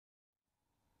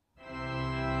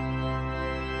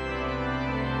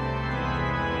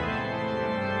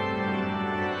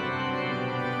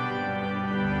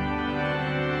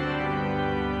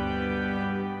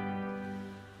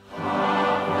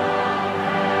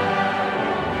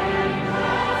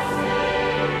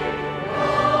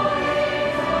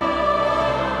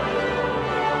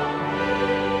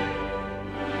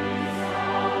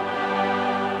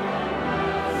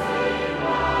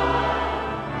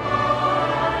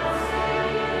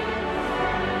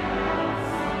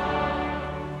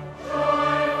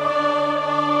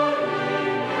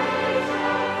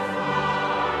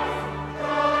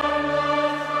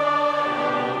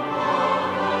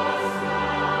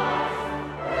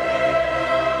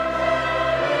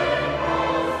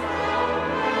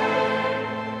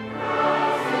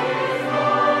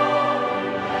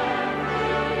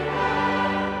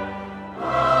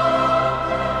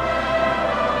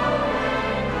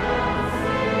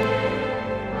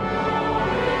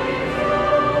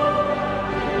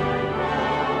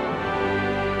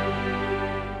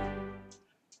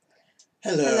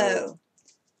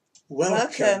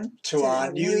Welcome to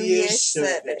our New Year's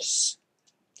service.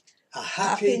 A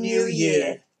Happy New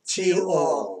Year to you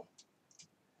all.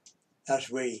 As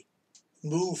we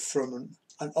move from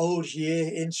an old year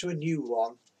into a new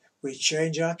one, we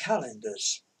change our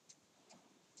calendars.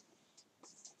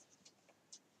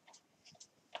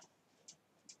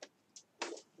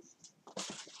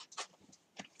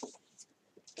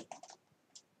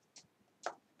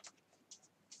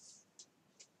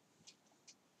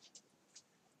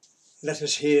 Let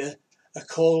us hear a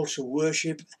call to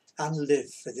worship and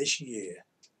live for this year.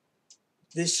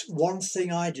 This one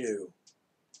thing I do,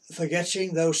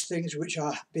 forgetting those things which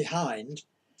are behind,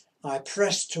 I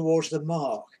press towards the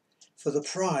mark for the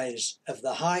prize of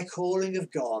the high calling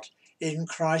of God in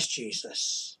Christ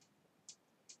Jesus.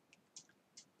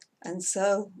 And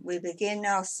so we begin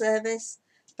our service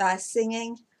by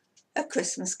singing a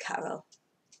Christmas carol.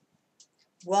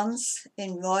 Once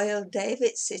in Royal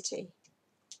David City.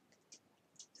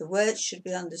 The words should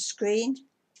be on the screen,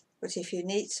 but if you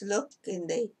need to look in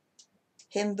the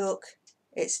hymn book,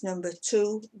 it's number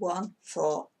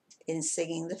 214 in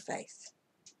Singing the Faith.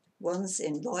 Once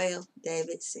in Royal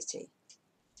David City.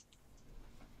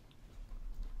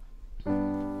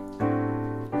 Amen.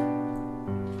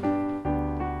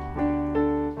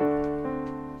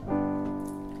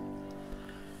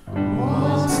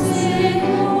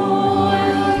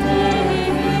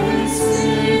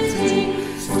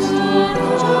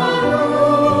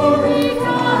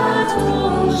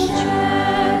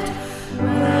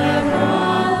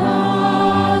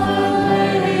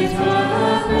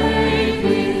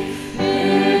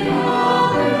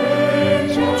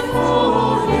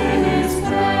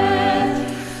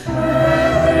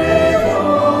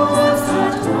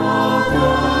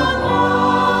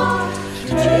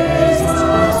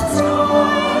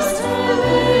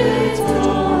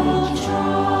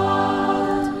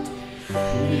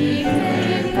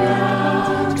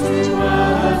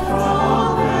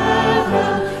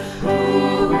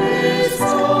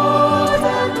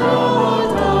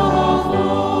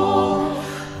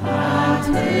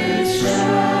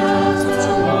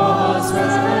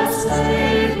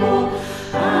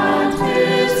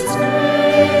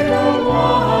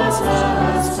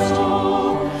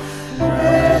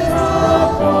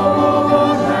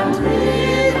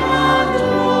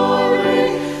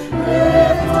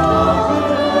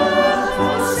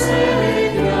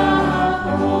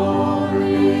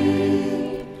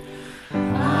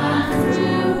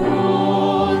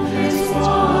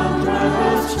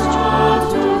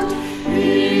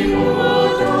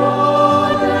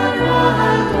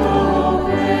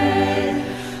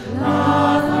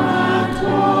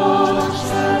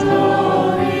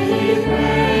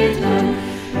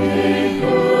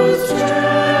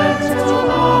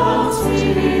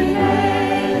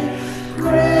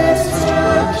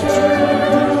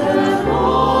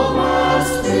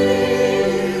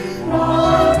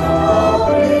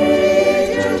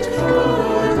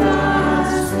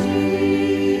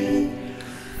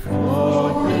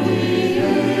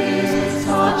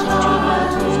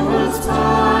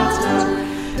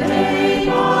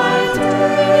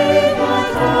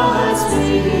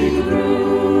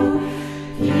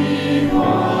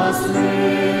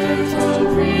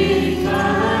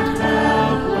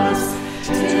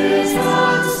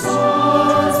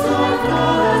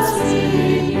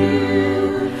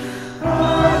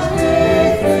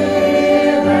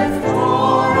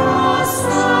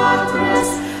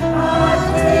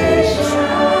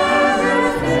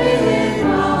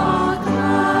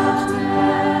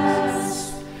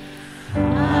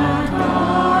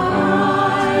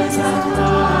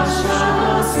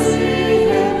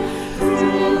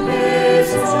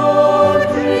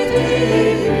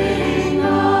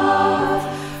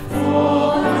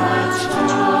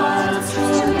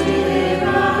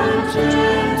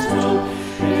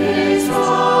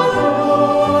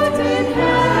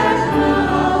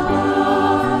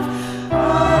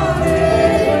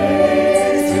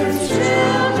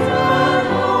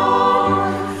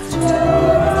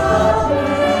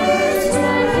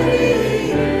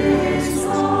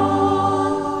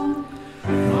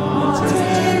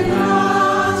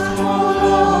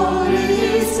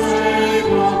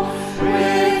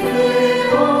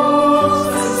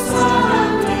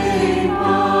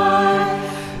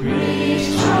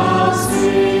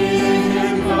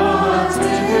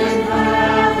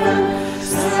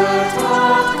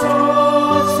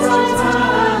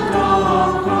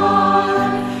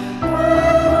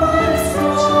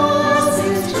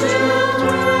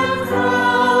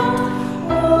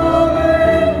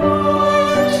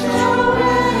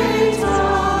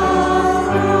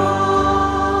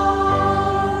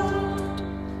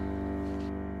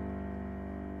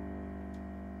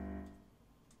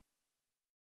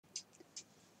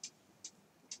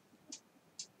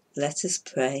 Let us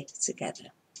pray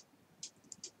together.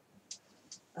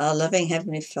 Our loving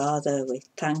Heavenly Father, we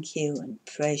thank you and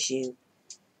praise you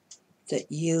that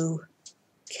you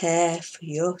care for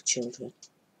your children,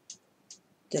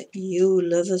 that you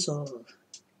love us all,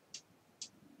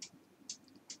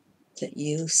 that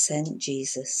you sent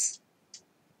Jesus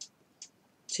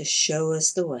to show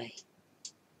us the way.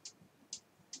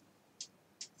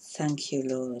 Thank you,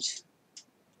 Lord,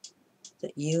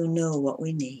 that you know what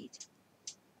we need,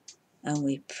 and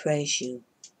we praise you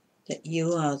that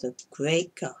you are the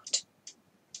great God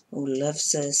who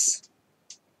loves us,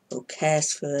 who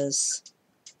cares for us,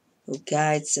 who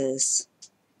guides us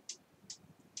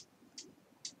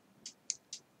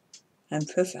and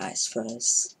provides for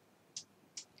us.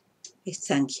 We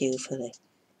thank you for the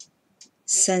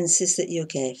senses that you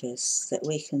gave us, that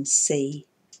we can see,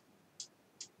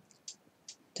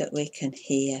 that we can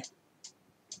hear,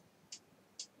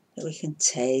 that we can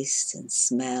taste and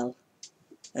smell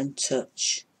and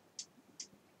touch.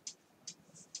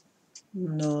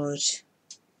 Lord,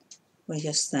 we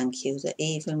just thank you that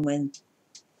even when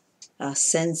our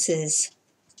senses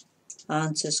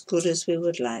aren't as good as we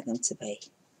would like them to be,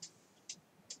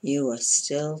 you are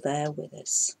still there with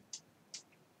us.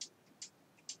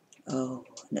 Oh,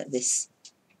 and at this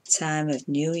time of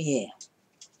New Year,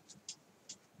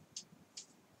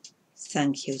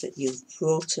 thank you that you've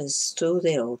brought us through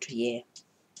the old year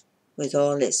with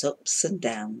all its ups and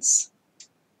downs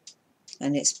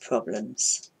and its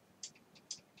problems.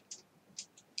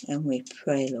 And we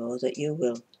pray, Lord, that you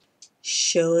will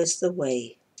show us the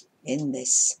way in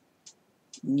this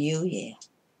new year.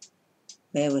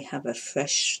 May we have a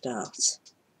fresh start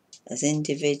as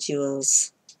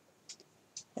individuals,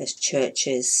 as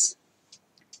churches,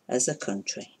 as a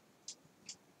country.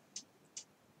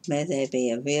 May there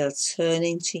be a real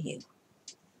turning to you.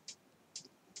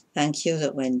 Thank you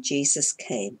that when Jesus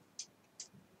came,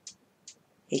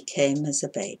 he came as a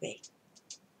baby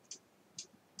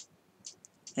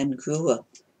and grew up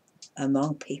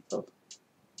among people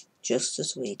just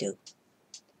as we do.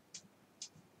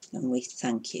 And we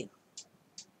thank you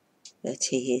that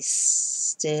he is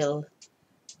still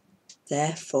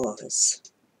there for us,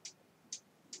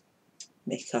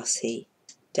 because he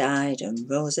died and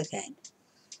rose again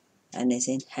and is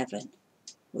in heaven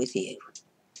with you.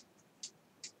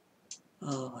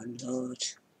 Oh Lord,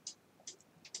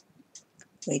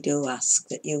 we do ask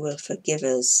that you will forgive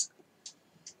us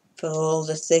for all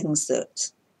the things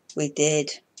that we did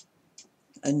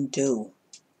and do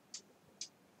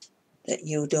that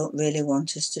you don't really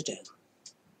want us to do.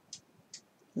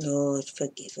 Lord,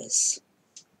 forgive us.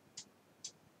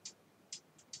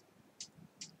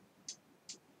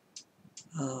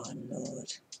 Oh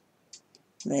Lord,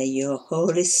 may your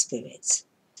Holy Spirit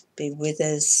be with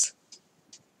us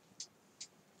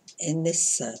in this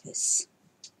service.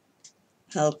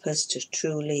 Help us to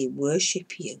truly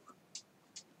worship you,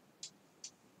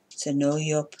 to know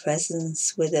your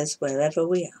presence with us wherever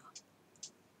we are.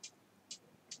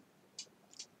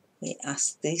 We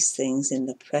ask these things in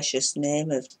the precious name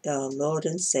of our Lord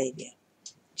and Saviour,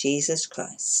 Jesus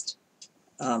Christ.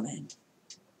 Amen.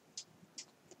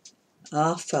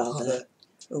 Our Father,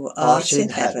 who art in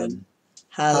heaven,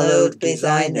 hallowed be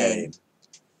thy name.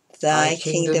 Thy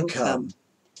kingdom come,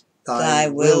 thy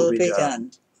will be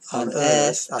done, on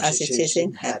earth as it is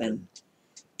in heaven.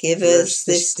 Give us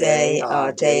this day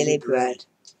our daily bread,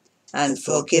 and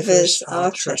forgive us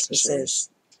our trespasses,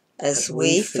 as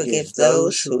we forgive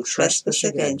those who trespass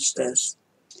against us.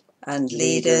 And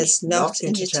lead us not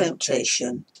into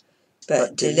temptation,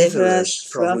 but deliver us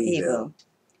from evil.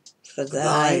 For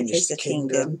thine is the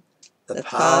kingdom, the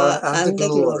power and the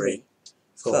glory,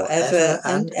 for ever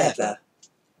and ever.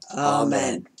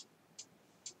 Amen.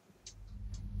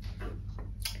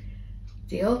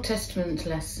 The Old Testament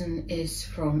lesson is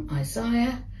from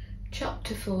Isaiah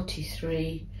chapter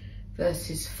 43,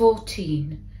 verses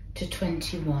 14 to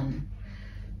 21,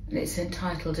 and it's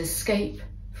entitled Escape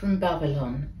from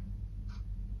Babylon.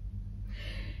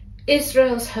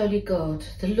 Israel's holy God,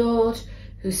 the Lord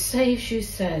who saves you,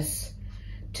 says,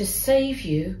 to save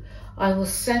you I will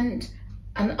send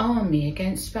an army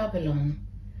against Babylon.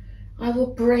 I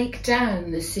will break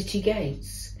down the city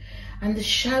gates, and the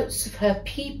shouts of her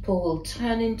people will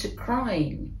turn into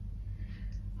crying.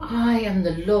 I am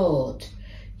the Lord,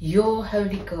 your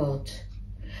holy God.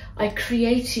 I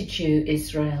created you,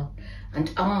 Israel,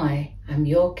 and I am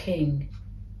your king.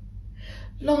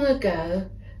 Long ago,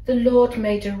 the Lord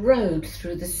made a road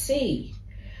through the sea,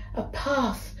 a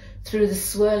path through the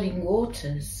swirling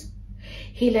waters.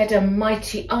 He led a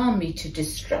mighty army to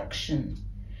destruction,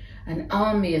 an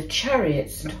army of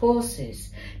chariots and horses.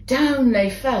 Down they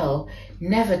fell,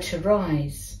 never to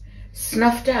rise,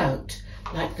 snuffed out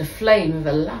like the flame of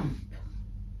a lamp.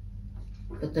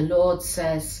 But the Lord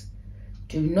says,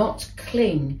 do not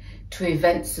cling to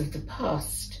events of the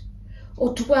past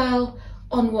or dwell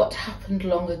on what happened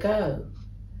long ago.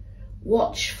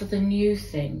 Watch for the new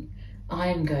thing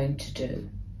I'm going to do.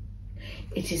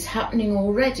 It is happening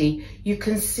already. You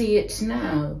can see it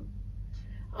now.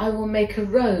 I will make a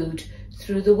road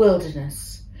through the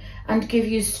wilderness and give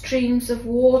you streams of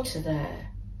water there.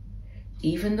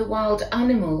 Even the wild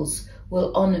animals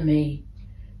will honour me.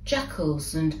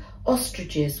 Jackals and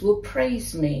ostriches will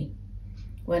praise me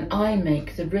when I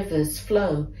make the rivers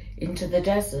flow into the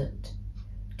desert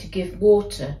to give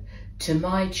water to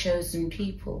my chosen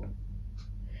people.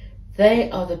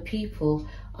 They are the people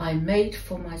I made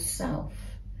for myself,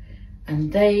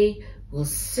 and they will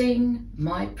sing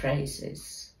my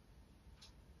praises.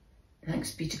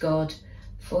 Thanks be to God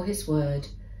for his word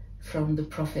from the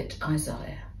prophet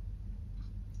Isaiah.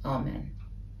 Amen.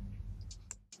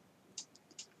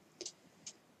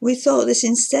 We thought that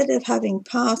instead of having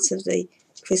part of the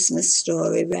Christmas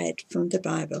story read from the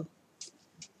Bible,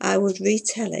 I would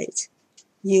retell it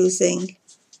using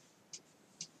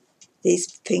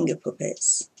these finger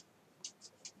puppets.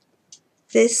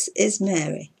 This is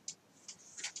Mary.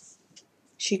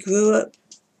 She grew up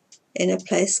in a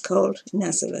place called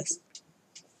Nazareth,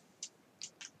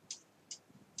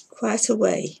 quite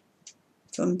away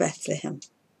from Bethlehem.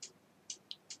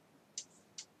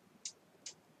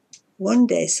 One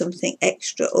day something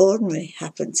extraordinary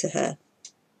happened to her.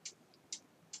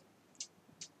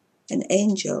 An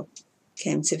angel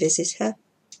came to visit her,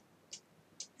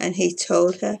 and he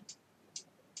told her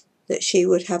that she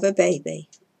would have a baby.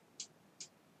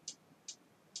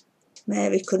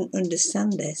 Mary couldn't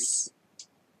understand this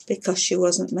because she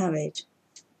wasn't married,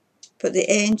 but the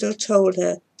angel told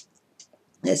her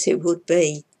that it would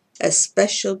be a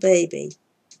special baby,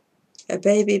 a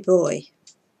baby boy,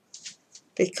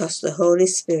 because the Holy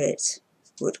Spirit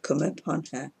would come upon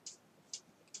her.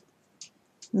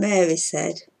 Mary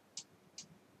said,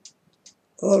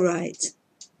 "All right."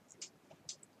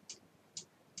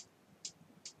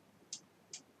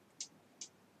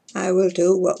 I will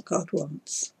do what God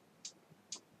wants.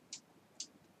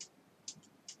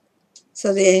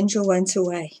 So the angel went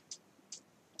away,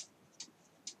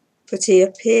 but he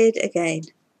appeared again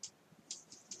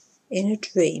in a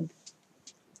dream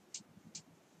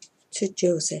to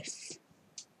Joseph.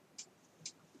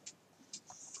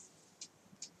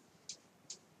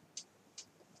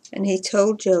 And he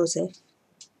told Joseph,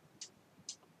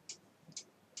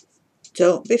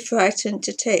 "Don't be frightened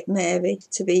to take Mary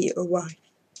to be your wife.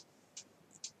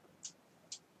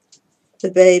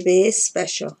 The baby is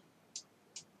special.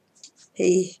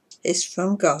 He is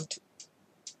from God.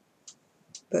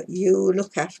 But you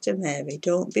look after Mary.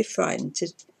 Don't be frightened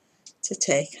to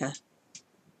take her."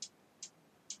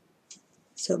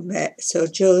 So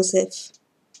Joseph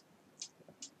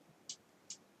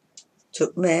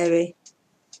took Mary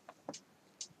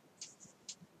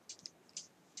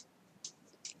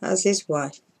as his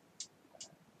wife.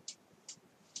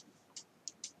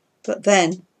 But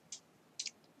then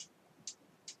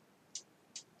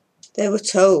they were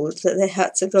told that they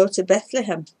had to go to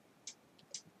Bethlehem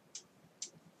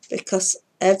because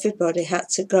everybody had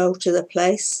to go to the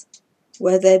place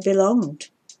where they belonged,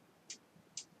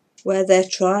 where their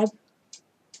tribe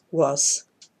was.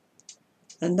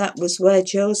 And that was where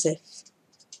Joseph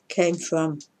came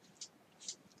from.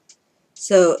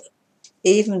 So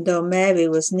even though Mary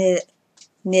was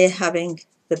near having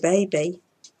the baby,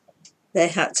 they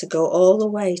had to go all the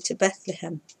way to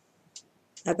Bethlehem,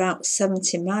 about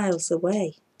 70 miles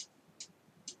away.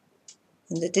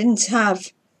 And they didn't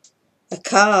have a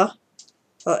car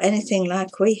or anything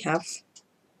like we have.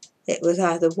 It was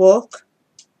either walk,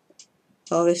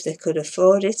 or if they could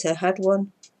afford it or had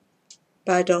one,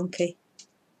 by donkey.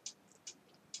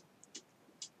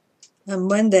 And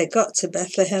when they got to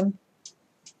Bethlehem,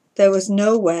 there was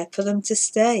nowhere for them to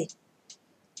stay.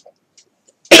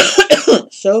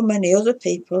 So many other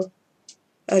people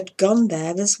had gone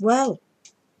there as well.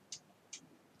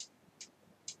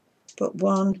 But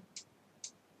one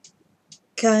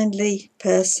kindly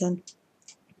person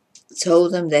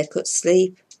told them they could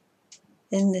sleep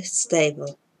in the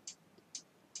stable.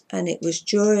 And it was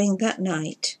during that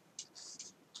night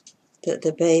that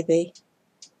the baby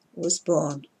was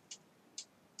born.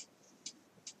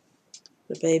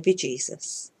 The baby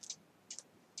Jesus.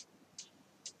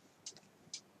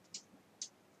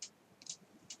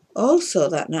 Also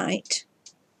that night,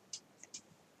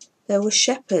 there were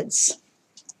shepherds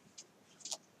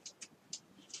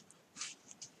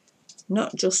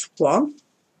not just one,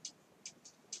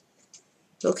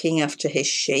 looking after his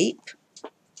sheep,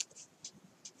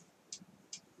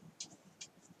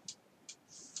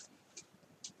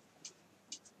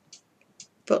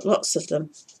 but lots of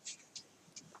them.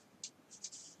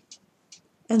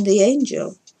 And the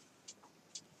angel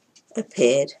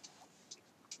appeared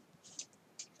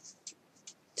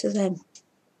to them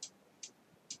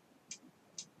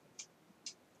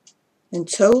and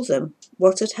told them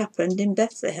what had happened in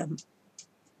Bethlehem.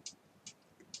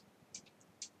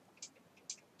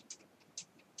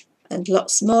 And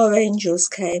lots more angels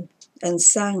came and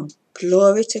sang,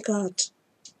 "Glory to God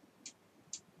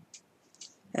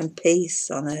and peace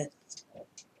on earth."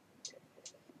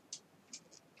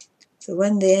 So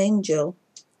when the angel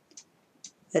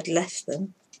had left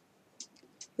them,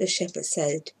 the shepherd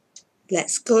said,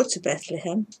 "Let's go to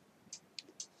Bethlehem.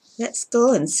 Let's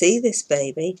go and see this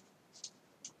baby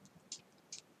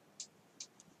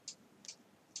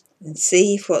and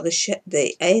see if what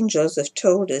the angels have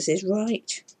told us is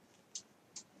right."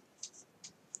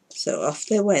 So off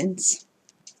they went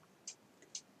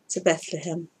to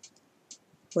Bethlehem,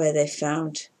 where they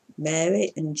found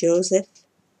Mary and Joseph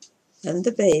and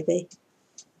the baby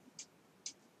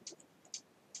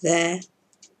there.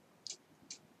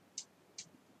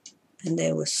 And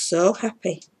they were so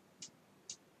happy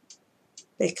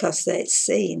because they'd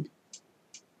seen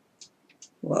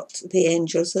what the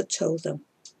angels had told them.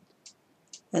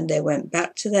 And they went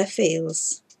back to their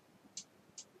fields,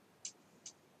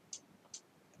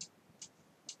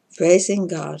 praising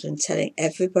God and telling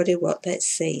everybody what they'd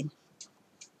seen.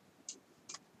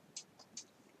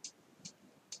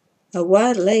 A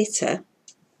while later,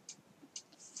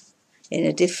 in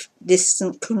a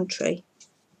distant country,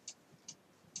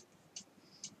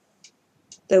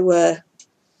 there were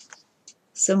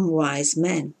some wise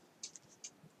men.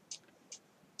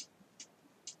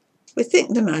 We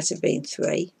think there might have been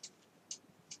 3,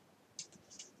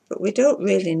 but we don't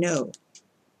really know.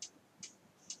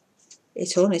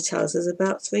 It only tells us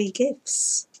about 3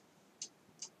 gifts.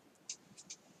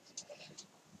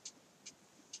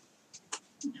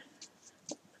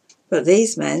 But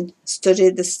these men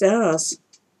studied the stars.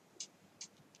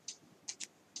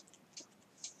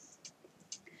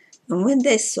 And when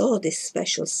they saw this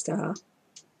special star,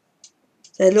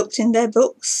 they looked in their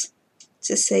books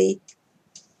to see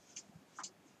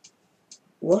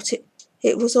what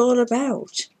it was all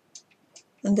about.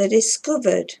 And they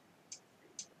discovered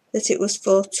that it was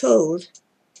foretold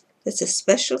that a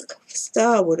special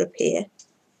star would appear,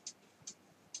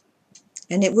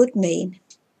 and it would mean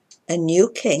a new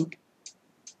king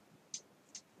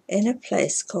in a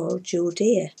place called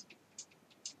Judea.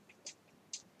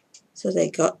 So they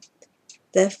got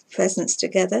their presents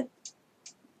together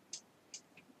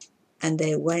and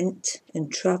they went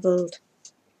and travelled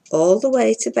all the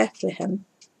way to Bethlehem,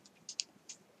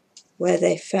 where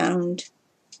they found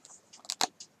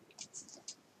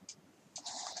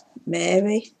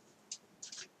Mary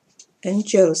and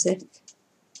Joseph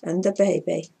and the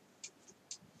baby,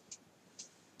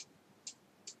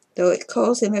 though it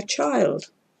calls him a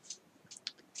child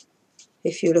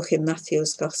if you look in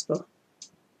Matthew's Gospel.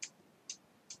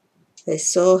 They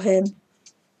saw him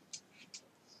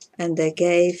and they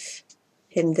gave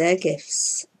him their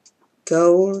gifts: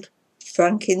 gold,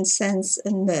 frankincense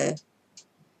and myrrh,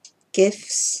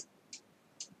 gifts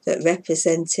that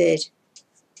represented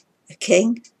a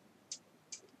king,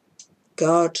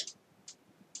 God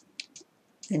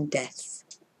and death,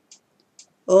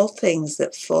 all things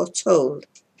that foretold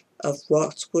of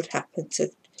what would happen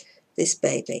to this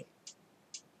baby.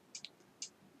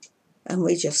 And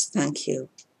we just thank you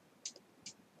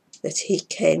that he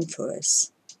came for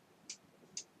us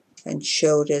and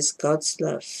showed us God's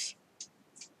love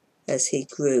as he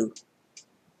grew,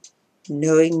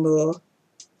 knowing more,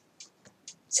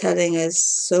 telling us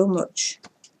so much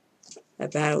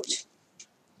about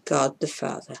God the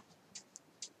Father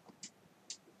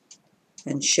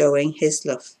and showing his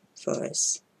love for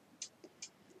us.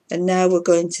 And now we're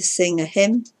going to sing a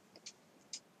hymn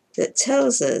that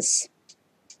tells us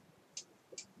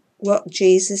what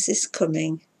Jesus is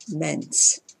coming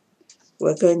meant.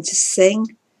 We're going to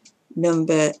sing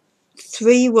number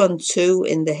 312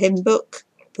 in the hymn book,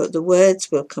 but the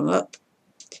words will come up.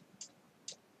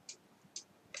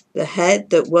 The head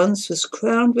that once was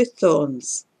crowned with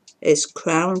thorns is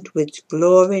crowned with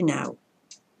glory now.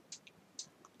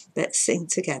 Let's sing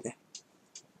together.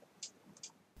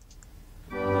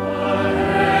 Glory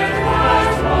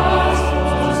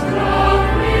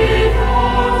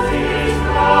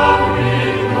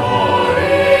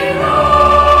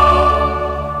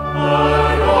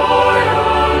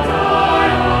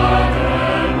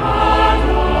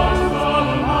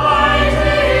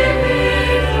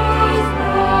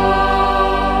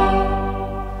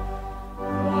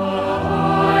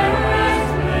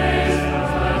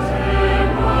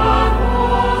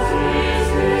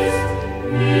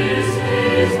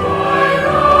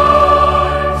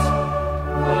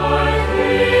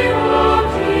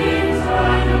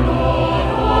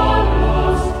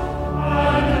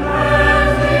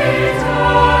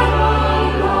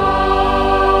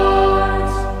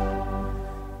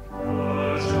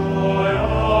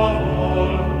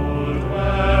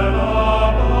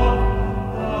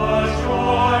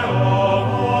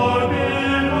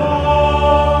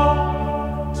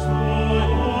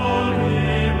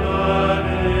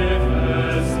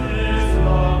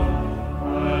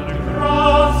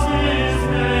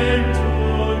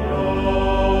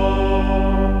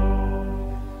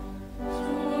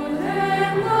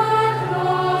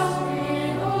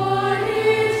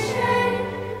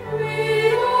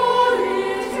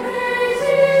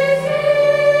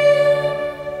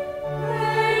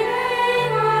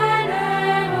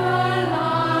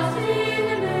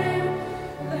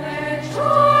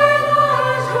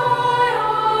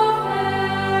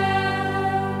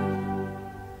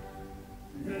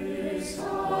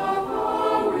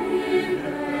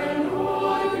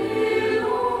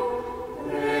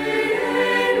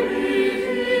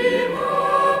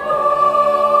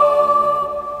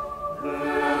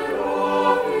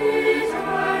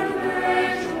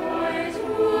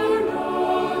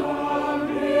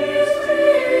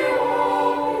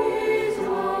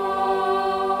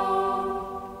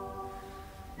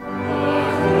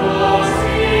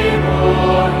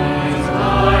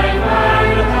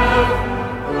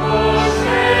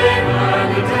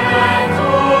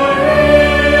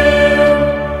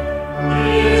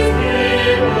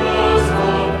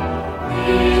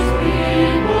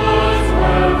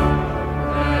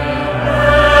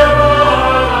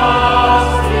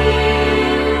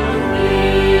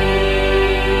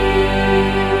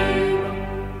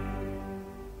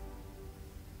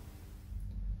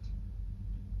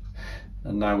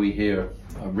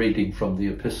reading from the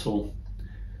Epistle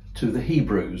to the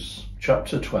Hebrews,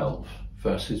 chapter 12,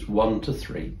 verses 1 to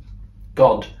 3.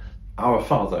 God, our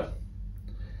Father.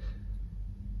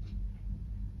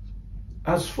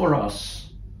 As for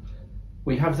us,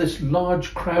 we have this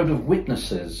large crowd of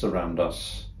witnesses around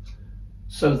us.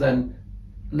 So then,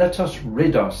 let us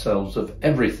rid ourselves of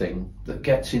everything that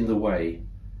gets in the way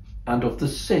and of the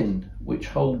sin which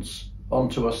holds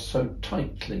onto us so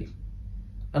tightly.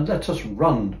 And let us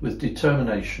run with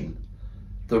determination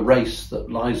the race that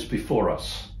lies before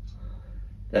us.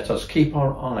 Let us keep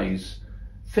our eyes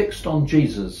fixed on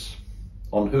Jesus,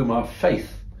 on whom our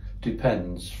faith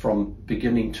depends from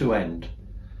beginning to end.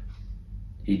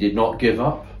 He did not give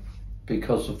up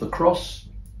because of the cross.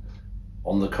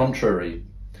 On the contrary,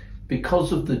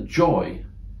 because of the joy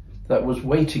that was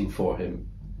waiting for him,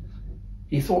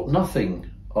 he thought nothing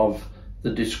of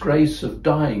the disgrace of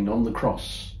dying on the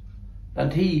cross,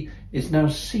 and he is now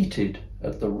seated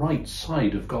at the right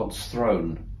side of God's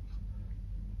throne.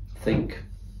 Think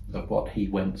of what he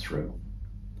went through,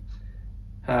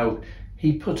 how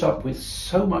he put up with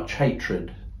so much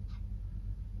hatred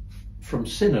from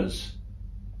sinners.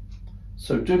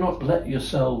 So do not let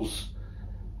yourselves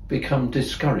become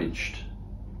discouraged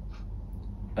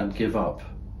and give up.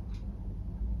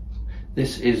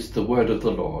 This is the word of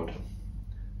the Lord.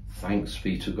 Thanks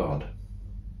be to God.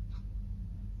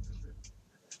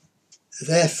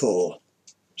 Therefore,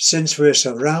 since we are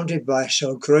surrounded by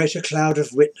so great a cloud of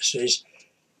witnesses,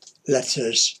 let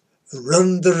us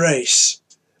run the race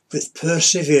with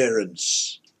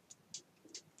perseverance.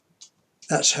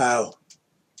 That's how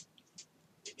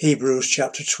Hebrews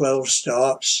chapter 12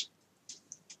 starts.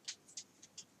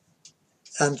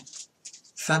 And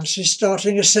fancy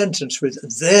starting a sentence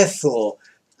with therefore.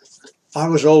 I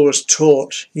was always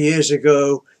taught years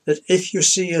ago that if you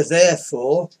see a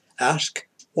therefore, ask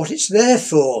what it's there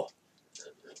for.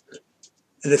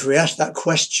 And if we ask that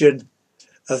question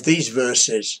of these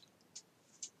verses,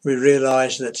 we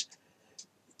realise that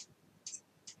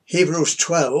Hebrews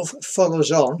 12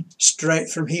 follows on straight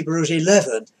from Hebrews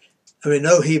 11. And we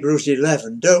know Hebrews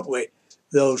 11, don't we?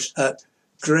 Those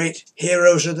great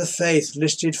heroes of the faith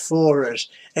listed for us: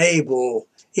 Abel,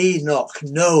 Enoch,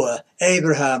 Noah,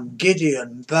 Abraham,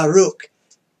 Gideon, Baruch,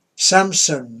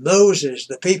 Samson, Moses,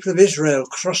 the people of Israel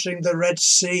crossing the Red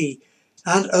Sea,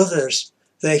 and others.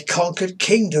 They conquered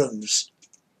kingdoms,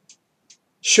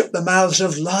 shut the mouths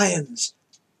of lions,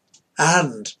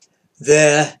 and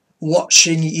they're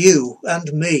watching you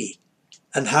and me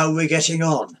and how we're getting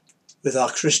on with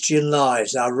our Christian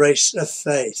lives, our race of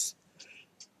faith.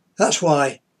 That's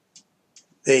why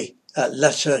the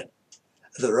letter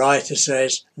the writer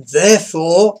says,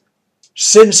 therefore,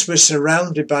 since we're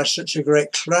surrounded by such a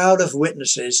great cloud of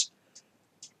witnesses,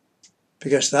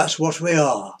 because that's what we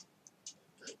are.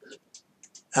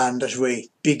 And as we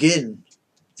begin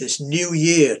this new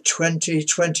year,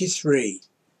 2023,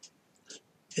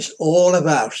 it's all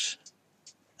about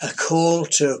a call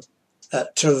to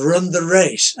run the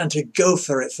race and to go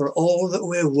for it for all that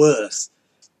we're worth.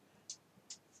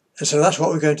 And so that's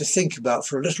what we're going to think about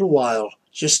for a little while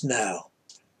just now.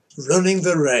 Running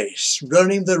the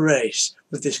race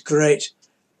with this great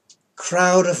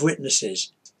crowd of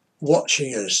witnesses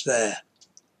watching us there.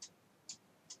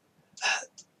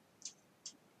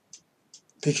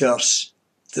 Because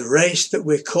the race that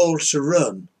we're called to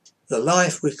run, the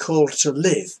life we're called to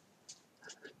live,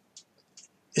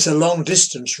 is a long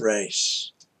distance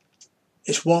race.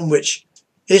 It's one which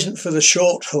isn't for the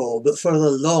short haul, but for the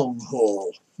long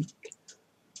haul.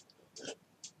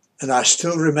 And I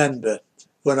still remember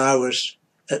when I was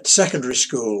at secondary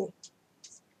school,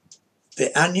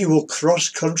 the annual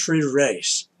cross-country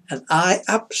race, and I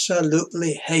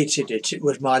absolutely hated it. It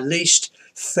was my least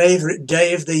favourite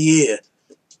day of the year.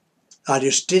 I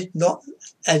just did not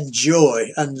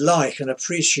enjoy and like and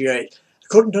appreciate. I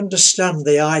couldn't understand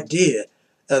the idea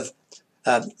of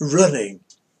running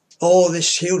all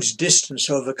this huge distance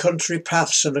over country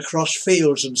paths and across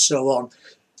fields and so on,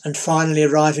 and finally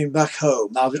arriving back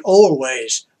home. I was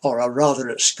always, or rather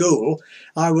at school,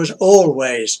 I was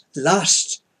always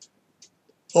last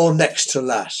or next to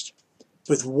last,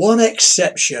 with one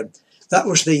exception. That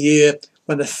was the year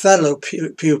when a fellow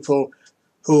pupil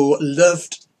who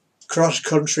loved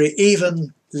cross-country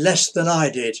even less than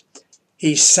I did,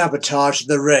 he sabotaged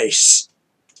the race,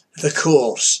 the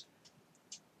course,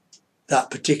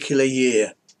 that particular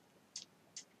year.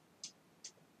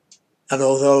 And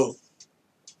although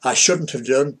I shouldn't have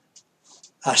done,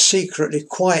 I secretly,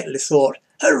 quietly thought,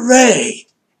 hooray,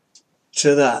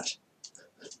 to that.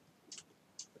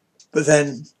 But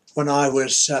then when I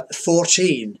was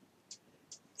 14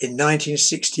 in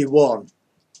 1961,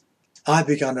 I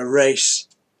began a race,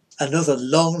 another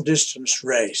long distance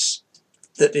race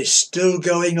that is still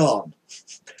going on.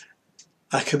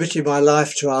 I committed my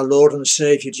life to our Lord and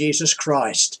Saviour Jesus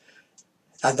Christ,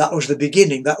 and that was the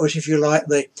beginning. That was, if you like,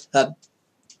 the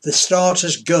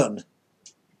starter's gun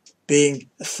being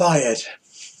fired.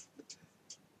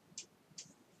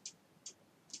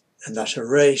 And that's a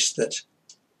race that,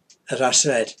 as I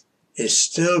said, is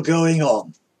still going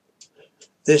on.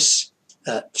 This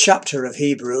chapter of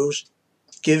Hebrews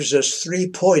gives us 3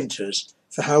 pointers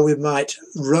for how we might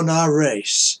run our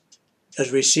race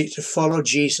as we seek to follow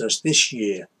Jesus this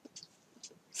year.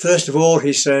 First of all,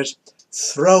 he says,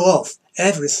 throw off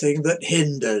everything that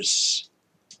hinders.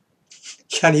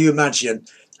 Can you imagine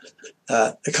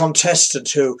a contestant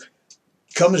who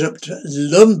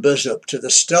lumbers up to the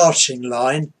starting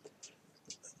line,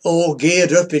 all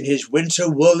geared up in his winter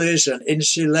woolies and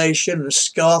insulation and a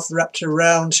scarf wrapped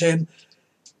around him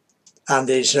and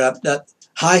his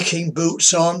hiking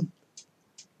boots on,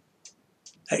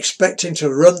 expecting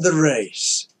to run the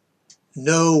race?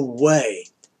 No way.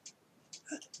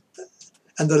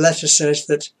 And the letter says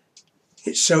that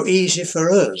it's so easy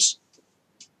for us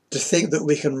to think that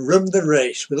we can run the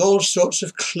race with all sorts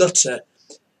of clutter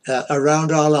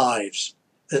around our lives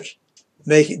that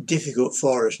make it difficult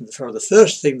for us. And for the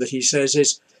first thing that he says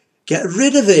is, get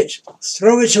rid of it,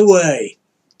 throw it away,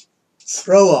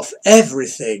 throw off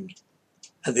everything.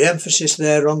 And the emphasis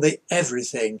there on the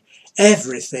everything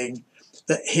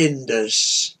that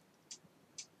hinders.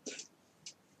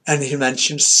 And he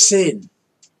mentions sin.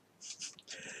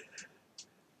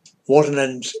 What an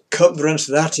encumbrance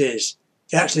that is.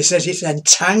 He actually says it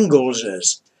entangles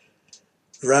us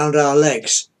round our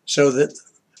legs so that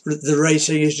the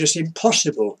racing is just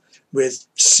impossible with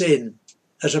sin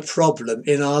as a problem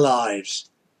in our lives.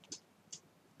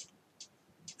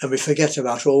 And we forget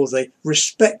about all the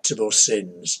respectable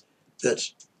sins that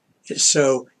it's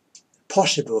so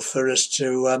possible for us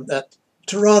to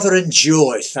rather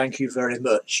enjoy. Thank you very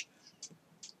much.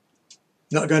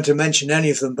 Not going to mention any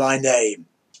of them by name,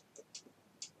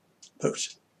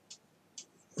 but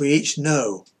we each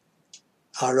know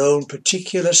our own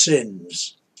particular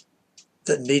sins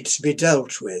that need to be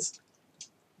dealt with,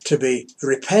 to be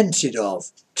repented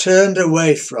of, turned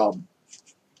away from.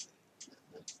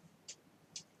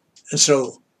 And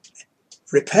so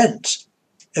repent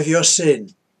of your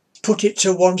sin, put it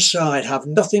to one side, have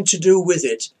nothing to do with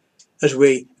it as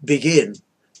we begin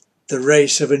the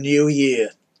race of a new year.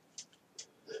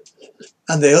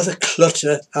 And the other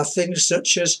clutter are things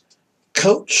such as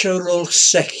cultural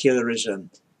secularism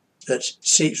that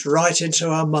seeps right into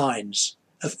our minds,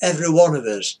 of every one of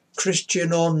us,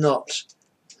 Christian or not.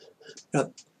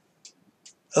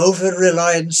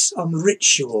 Over-reliance on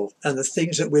ritual and the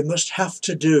things that we must have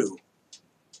to do.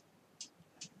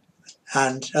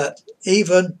 And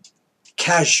even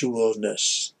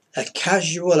casualness, a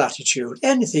casual attitude.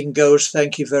 Anything goes,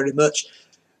 thank you very much.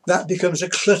 That becomes a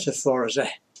clutter for us,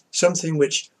 something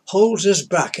which holds us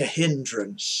back, a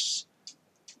hindrance.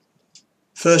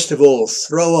 First of all,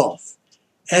 throw off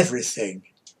everything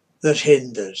that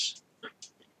hinders.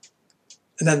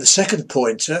 And then the second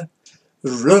pointer,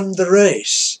 run the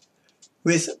race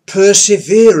with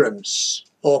perseverance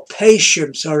or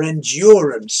patience or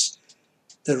endurance,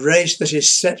 the race that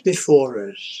is set before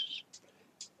us.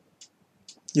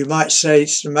 You might say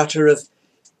it's a matter of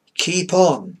keep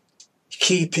on,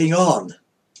 keeping on,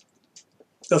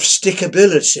 of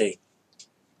stickability,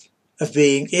 of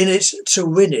being in it to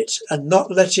win it and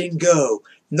not letting go,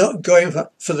 not going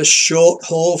for the short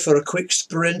haul, for a quick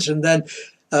sprint and then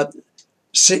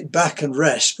sit back and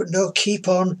rest, but no, keep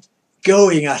on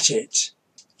going at it.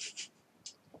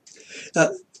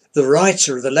 The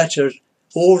writer of the letter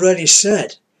already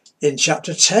said in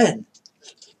chapter 10,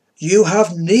 you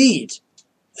have need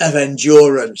of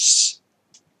endurance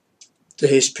to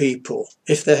his people.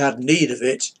 If they had need of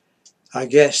it, I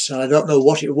guess, and I don't know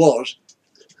what it was,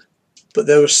 but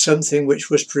there was something which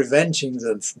was preventing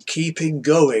them from keeping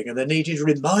going, and they needed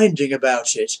reminding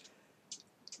about it.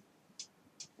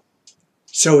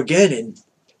 So again in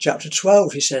chapter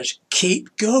 12 he says,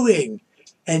 keep going,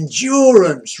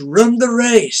 endurance, run the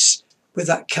race with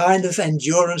that kind of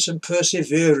endurance and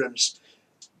perseverance.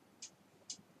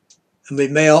 And we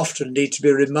may often need to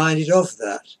be reminded of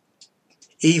that,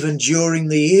 even during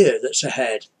the year that's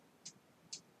ahead,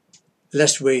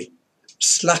 lest we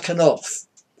slacken off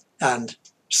and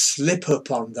slip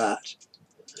up on that.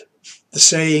 The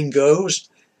saying goes,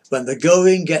 when the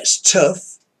going gets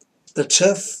tough, the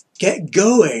tough get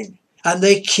going, and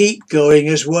they keep going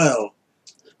as well.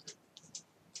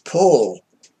 Paul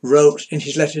wrote in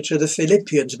his letter to the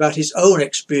Philippians about his own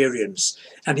experience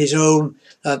and his own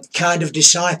kind of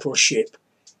discipleship.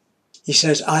 He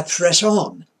says, I press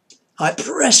on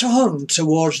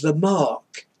towards the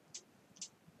mark,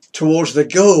 towards the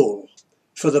goal,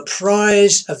 for the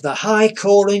prize of the high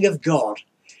calling of God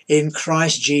in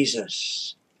Christ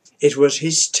Jesus. It was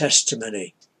his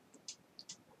testimony.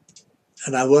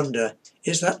 And I wonder,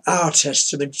 is that our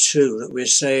testimony too, that we're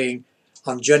saying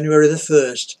on January the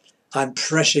 1st, I'm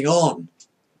pressing on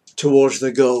towards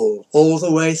the goal all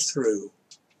the way through?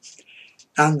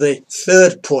 And the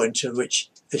third point of which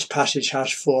this passage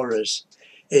has for us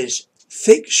is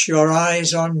fix your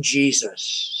eyes on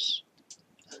Jesus.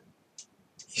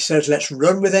 He says, let's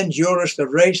run with endurance the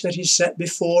race that is set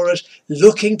before us,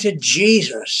 looking to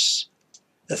Jesus,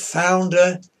 the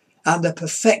founder and the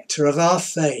perfecter of our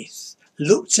faith.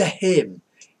 Look to him.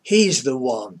 He's the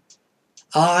one.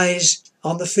 Eyes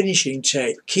on the finishing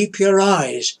tape. Keep your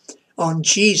eyes on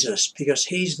Jesus, because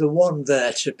he's the one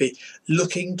there to be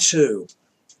looking to.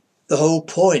 The whole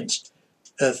point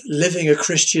of living a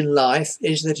Christian life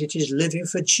is that it is living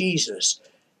for Jesus,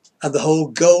 and the whole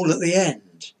goal at the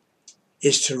end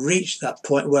is to reach that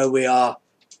point where we are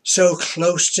so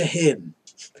close to him.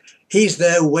 He's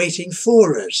there waiting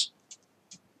for us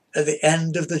at the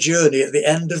end of the journey, at the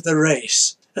end of the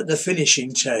race, at the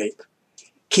finishing tape.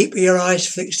 Keep your eyes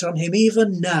fixed on him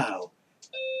even now,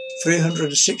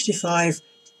 365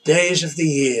 days of the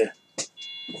year.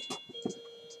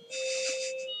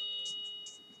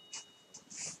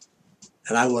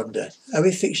 And I wonder, are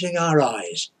we fixing our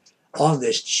eyes on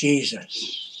this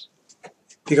Jesus?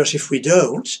 Because if we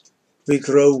don't, we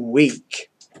grow weak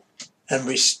and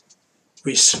we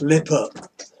slip up.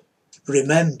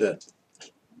 Remember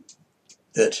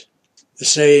that the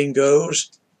saying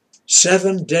goes,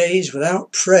 7 days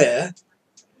without prayer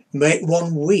make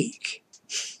one weak.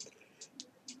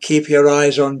 Keep your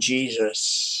eyes on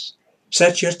Jesus.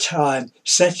 Set your time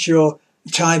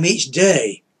each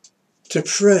day to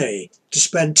pray, to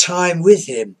spend time with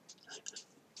him,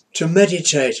 to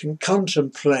meditate and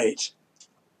contemplate,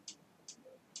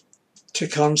 to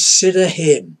consider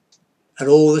him and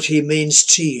all that he means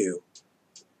to you,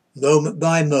 moment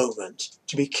by moment,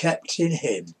 to be kept in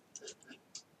him.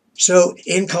 So,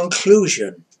 in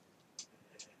conclusion,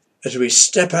 as we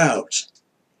step out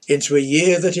into a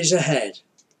year that is ahead,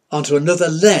 onto another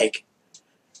leg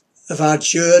of our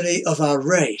journey, of our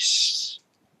race,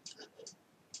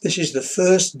 this is the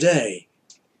first day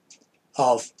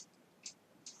of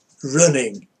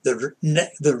running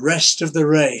the rest of the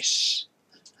race.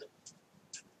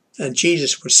 And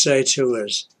Jesus would say to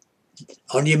us,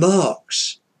 on your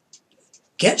marks,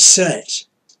 get set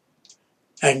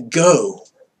and go,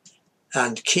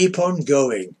 and keep on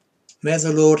going. May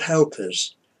the Lord help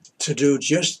us to do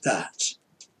just that.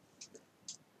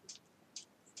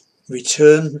 We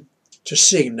turn to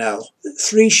sing now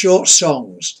 3 short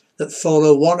songs that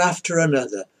follow one after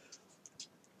another,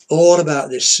 all about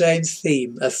this same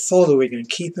theme of following and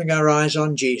keeping our eyes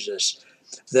on Jesus.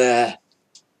 There,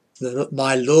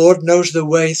 my Lord knows the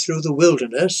way through the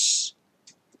wilderness,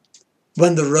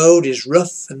 when the road is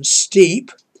rough and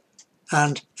steep,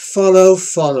 and follow,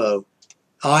 follow,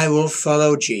 I will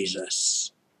follow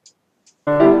Jesus.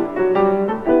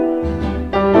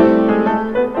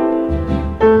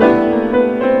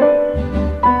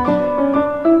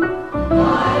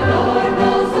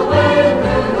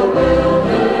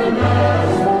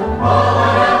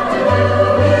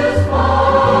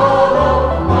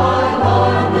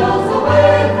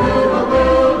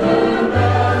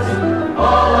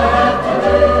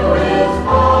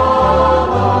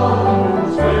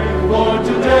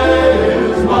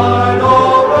 Today is mine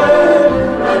already,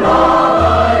 and all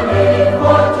I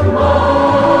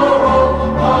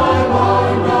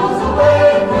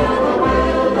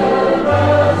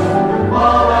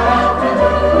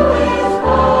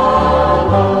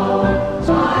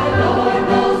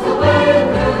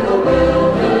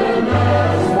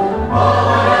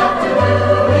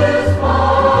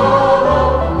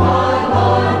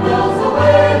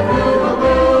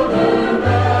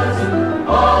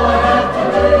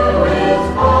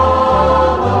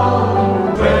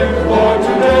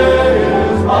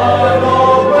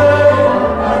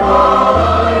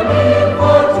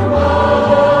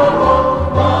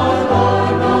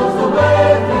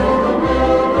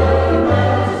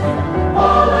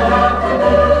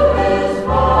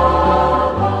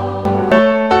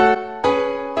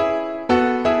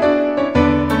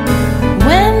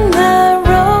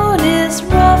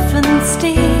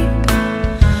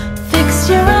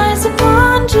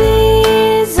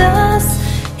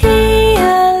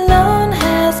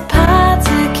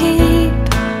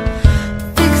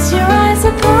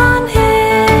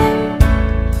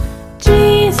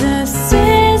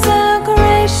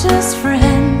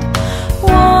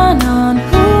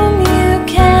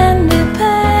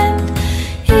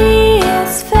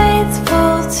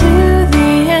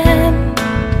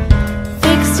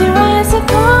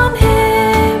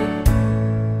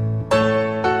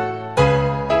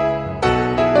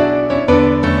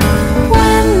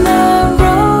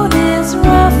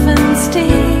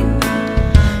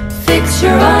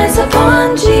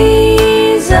upon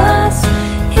Jesus.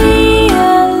 He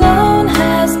alone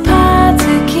has power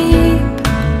to keep.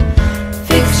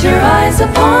 Fix your eyes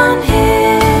upon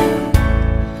Him.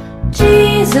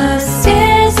 Jesus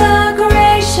is a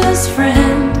gracious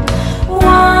friend,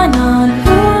 one on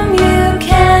whom you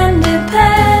can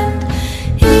depend.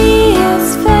 He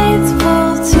is faithful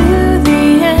to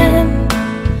the end.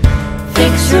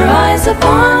 Fix your eyes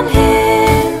upon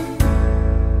Him.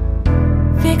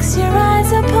 Fix your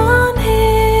eyes upon Him.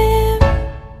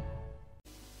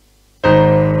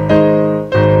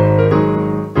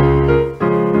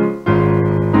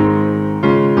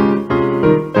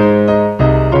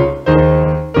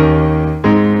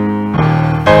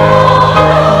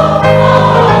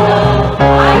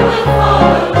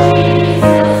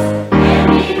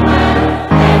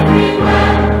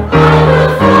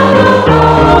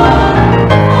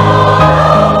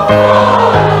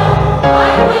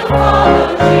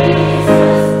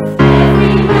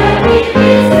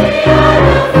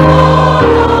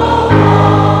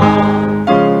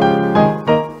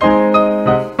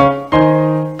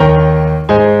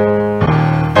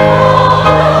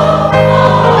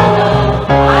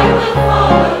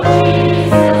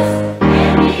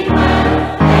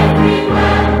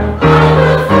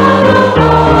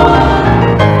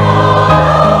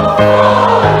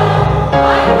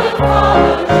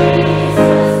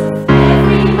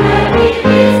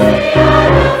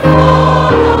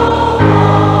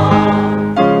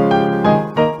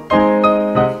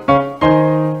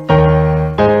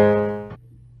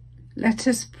 Let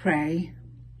us pray.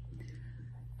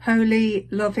 Holy,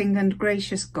 loving and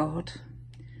gracious God,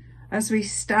 as we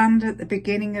stand at the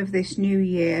beginning of this new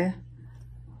year,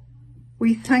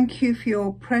 we thank you for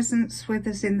your presence with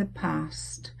us in the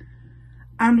past,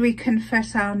 and we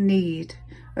confess our need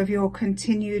of your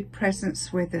continued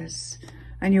presence with us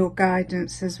and your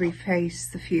guidance as we face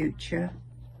the future.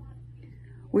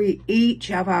 We each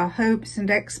have our hopes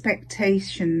and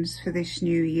expectations for this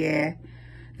new year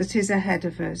that is ahead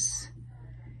of us.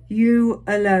 You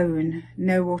alone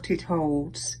know what it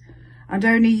holds, and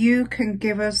only you can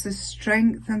give us the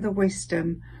strength and the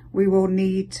wisdom we will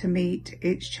need to meet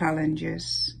its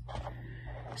challenges.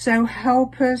 So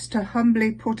help us to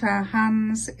humbly put our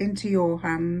hands into your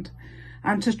hand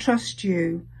and to trust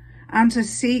you and to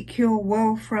seek your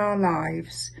will for our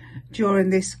lives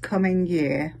during this coming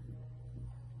year.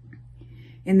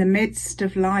 In the midst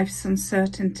of life's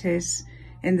uncertainties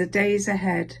in the days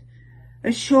ahead,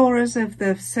 assure us of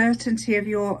the certainty of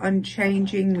your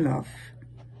unchanging love.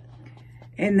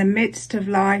 In the midst of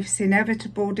life's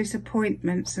inevitable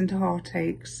disappointments and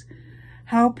heartaches,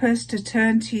 help us to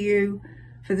turn to you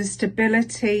for the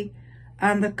stability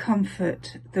and the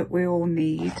comfort that we all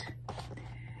need.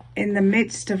 In the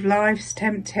midst of life's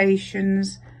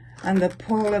temptations and the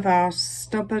pull of our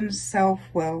stubborn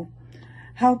self-will,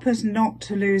 help us not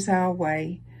to lose our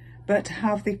way, but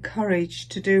have the courage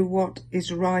to do what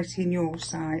is right in your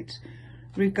sight,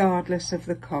 regardless of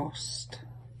the cost.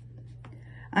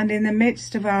 And in the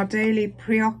midst of our daily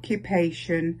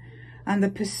preoccupation and the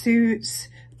pursuits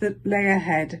that lay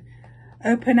ahead,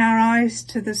 open our eyes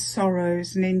to the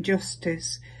sorrows and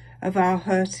injustice of our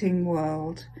hurting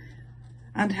world,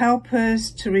 and help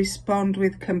us to respond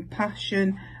with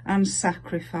compassion and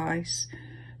sacrifice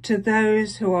to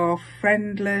those who are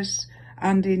friendless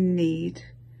and in need.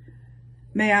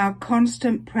 May our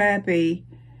constant prayer be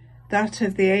that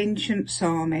of the ancient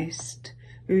psalmist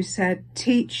who said,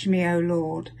 "Teach me, O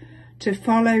Lord, to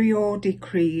follow your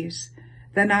decrees,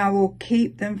 then I will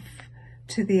keep them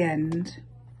to the end."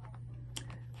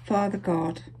 Father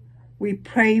God, we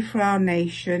pray for our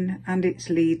nation and its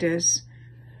leaders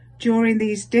during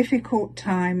these difficult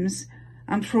times,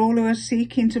 and for all who are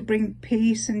seeking to bring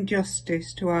peace and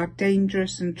justice to our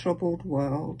dangerous and troubled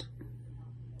world.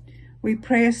 We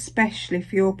pray especially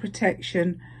for your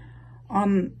protection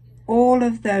on all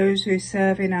of those who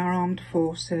serve in our armed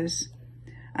forces,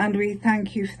 and we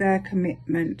thank you for their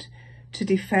commitment to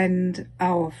defend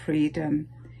our freedom,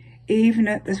 even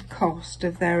at the cost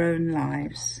of their own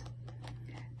lives.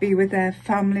 Be with their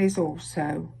families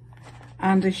also,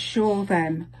 and assure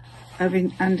them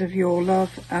of your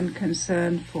love and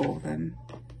concern for them.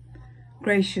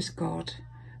 Gracious God,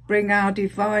 bring our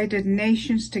divided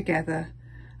nations together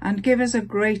and give us a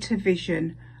greater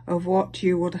vision of what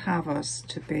you would have us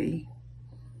to be.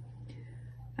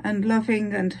 And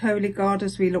loving and holy God,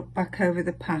 as we look back over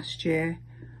the past year,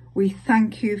 we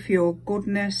thank you for your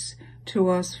goodness to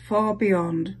us far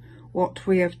beyond what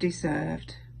we have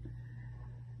deserved.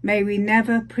 May we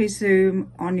never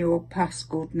presume on your past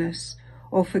goodness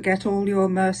or forget all your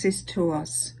mercies to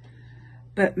us,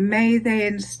 but may they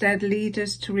instead lead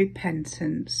us to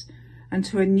repentance and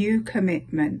to a new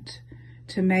commitment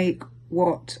to make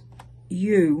what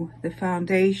you, the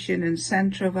foundation and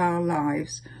centre of our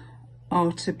lives,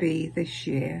 are to be this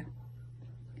year.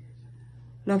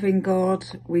 Loving God,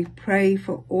 we pray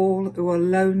for all who are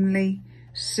lonely,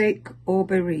 sick or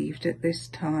bereaved at this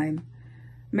time.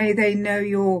 May they know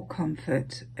your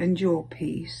comfort and your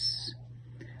peace.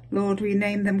 Lord, we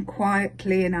name them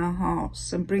quietly in our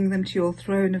hearts and bring them to your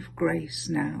throne of grace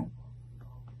now.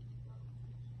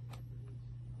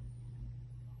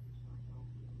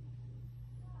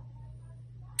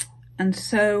 And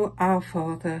so, our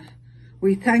Father,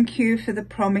 we thank you for the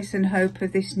promise and hope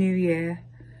of this new year.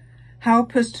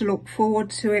 Help us to look forward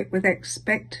to it with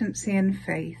expectancy and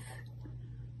faith.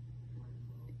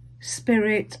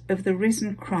 Spirit of the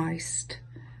risen Christ,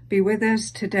 be with us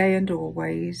today and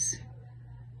always.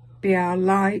 Be our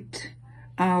light,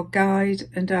 our guide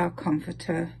and our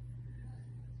comforter.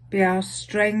 Be our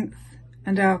strength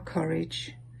and our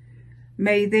courage.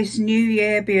 May this new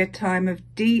year be a time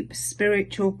of deep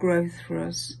spiritual growth for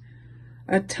us,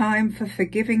 a time for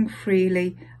forgiving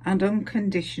freely and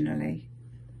unconditionally,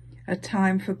 a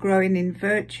time for growing in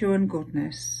virtue and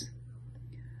goodness.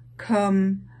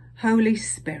 Come, Holy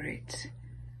Spirit,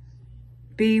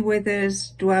 be with us,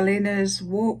 dwell in us,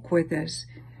 walk with us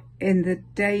in the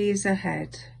days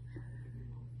ahead,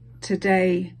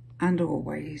 today and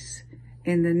always.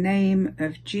 In the name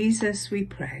of Jesus we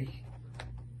pray.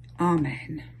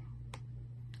 Amen.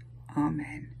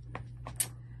 Amen.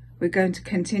 We're going to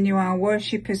continue our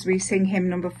worship as we sing hymn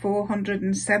number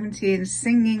 470 in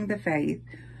Singing the Faith.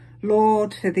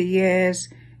 Lord, for the years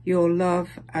your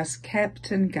love has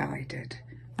kept and guided.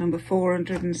 Number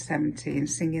 470 in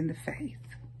Singing the Faith.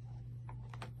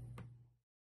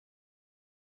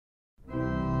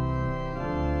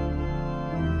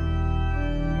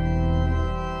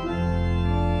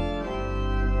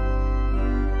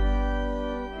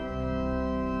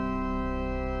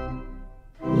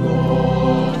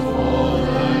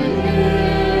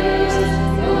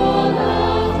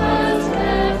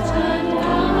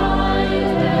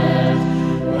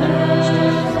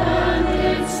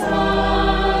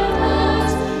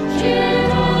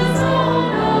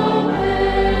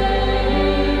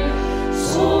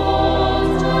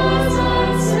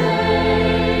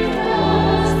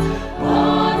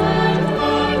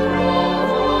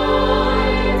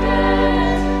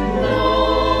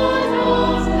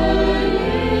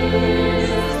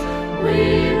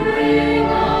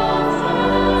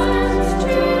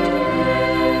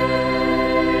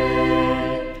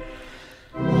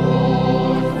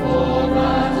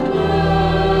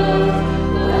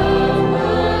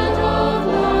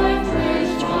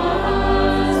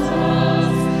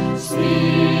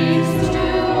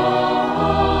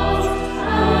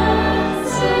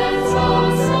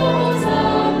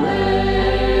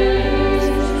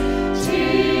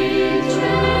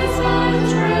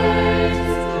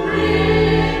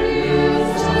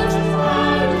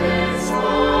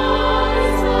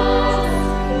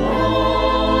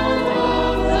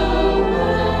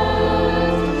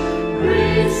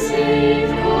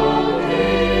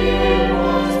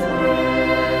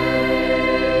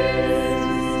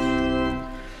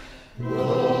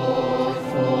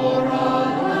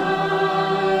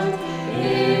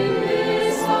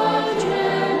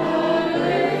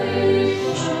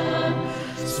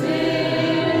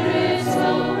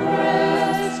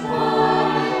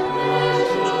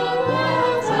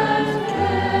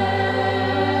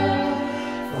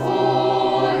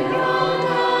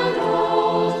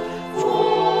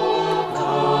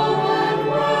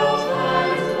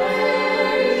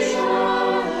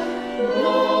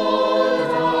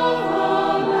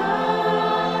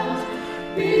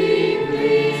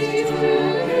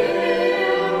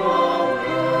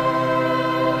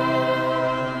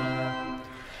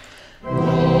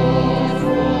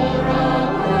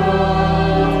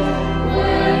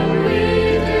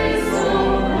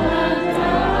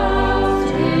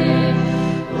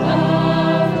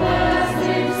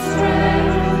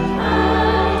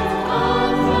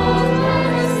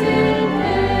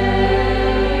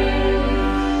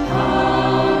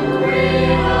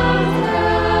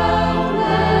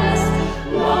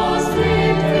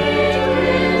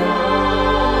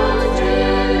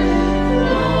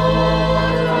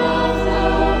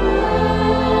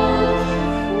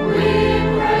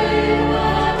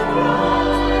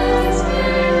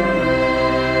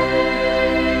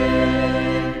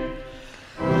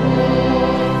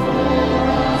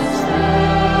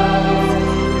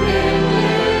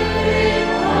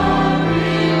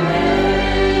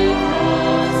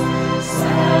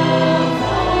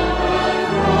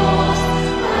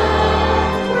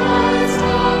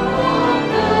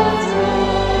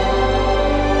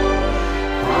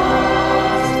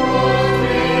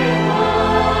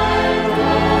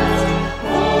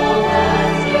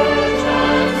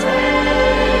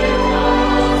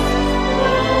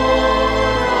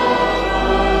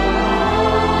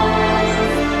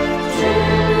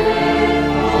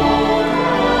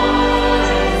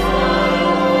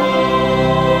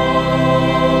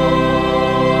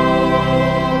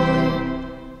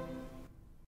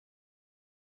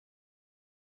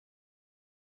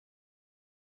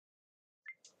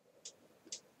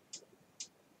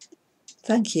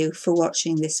 Thank you for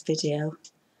watching this video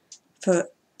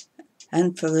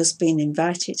and for us being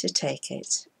invited to take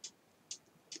it.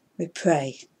 We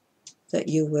pray that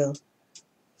you will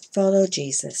follow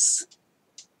Jesus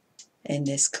in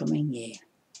this coming year.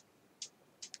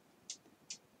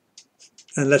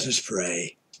 And let us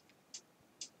pray.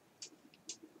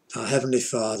 Our Heavenly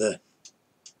Father,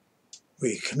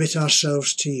 we commit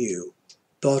ourselves to you,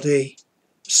 body,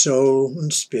 soul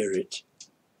and spirit,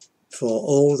 for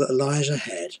all that lies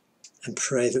ahead, and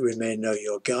pray that we may know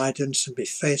your guidance and be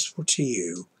faithful to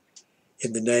you,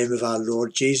 in the name of our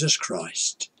Lord Jesus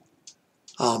Christ.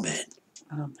 Amen.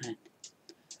 Amen.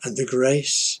 And the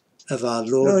grace of our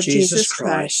Lord Jesus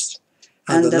Christ,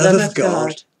 and and the love of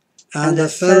God, and the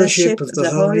fellowship of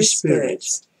the Holy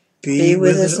Spirit be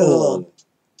with us all,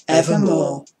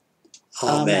 evermore.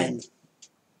 Amen.